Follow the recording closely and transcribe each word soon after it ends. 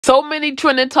So many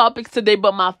trending topics today,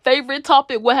 but my favorite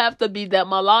topic would have to be that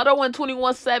Mulatto and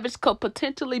 21 Savage could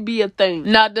potentially be a thing.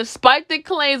 Now, despite the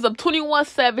claims of 21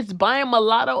 Savage buying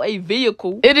Mulatto a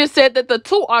vehicle, it is said that the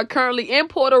two are currently in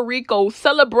Puerto Rico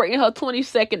celebrating her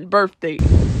 22nd birthday.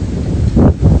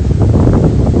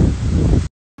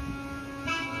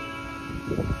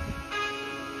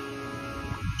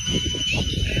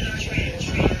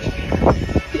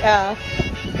 Yeah.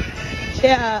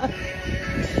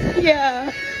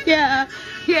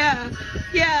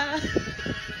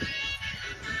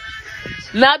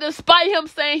 Now, despite him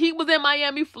saying he was in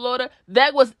Miami, Florida,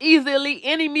 that was easily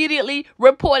and immediately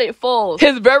reported false.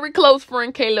 His very close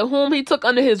friend, Kayla, whom he took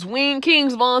under his wing,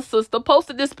 King's Von's sister,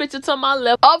 posted this picture to my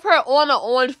left of her on an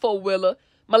orange four-wheeler.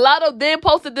 Mulatto then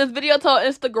posted this video to her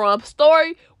Instagram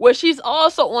story where she's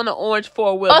also on an orange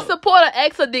four-wheeler. A supporter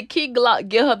asked her, did Key Glock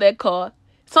get her that car?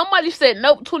 Somebody said,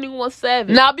 nope, 21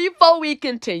 Savage. Now, before we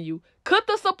continue, could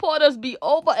the supporters be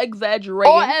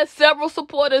over-exaggerating? Or as several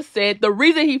supporters said, the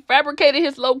reason he fabricated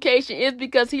his location is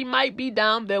because he might be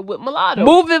down there with Mulatto.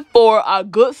 Moving forward, our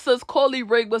good sis Coi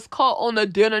Leray was caught on a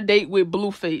dinner date with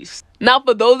Blueface. Now,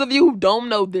 for those of you who don't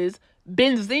know this,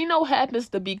 Benzino happens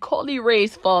to be Coi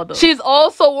Leray's father. She's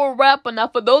also a rapper. Now,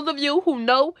 for those of you who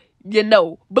know, you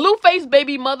know. Blueface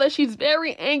baby mother, she's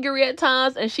very angry at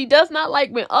times, and she does not like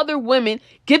when other women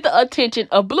get the attention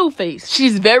of Blueface.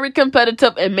 She's very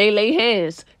competitive and may lay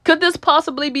hands. Could this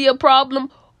possibly be a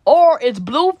problem? Or is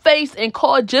Blueface and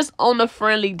Coi just on a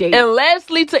friendly date? And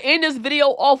lastly, to end this video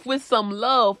off with some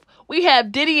love, we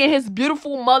have Diddy and his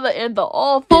beautiful mother in the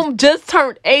office, whom just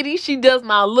turned 80. She does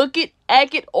not look it,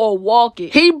 act it, or walk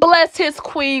it. He blessed his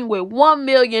queen with $1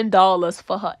 million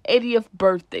for her 80th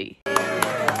birthday.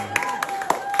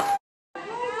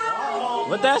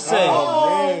 What that say?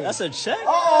 Oh, that's a check?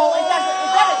 Oh, is that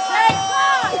a check?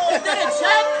 Is that a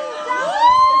check?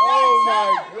 Oh my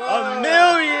God. $1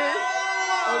 million.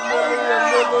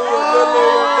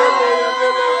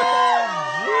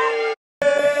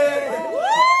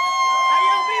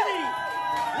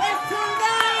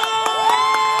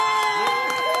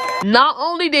 Not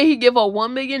only did he give her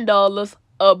 $1 million,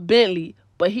 a Bentley,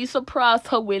 but he surprised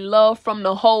her with love from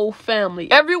the whole family.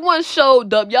 Everyone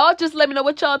showed up. Y'all just let me know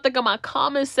what y'all think in my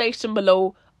comment section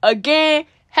below. Again,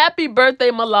 happy birthday,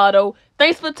 Mulatto.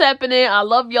 Thanks for tapping in. I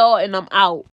love y'all, and I'm out.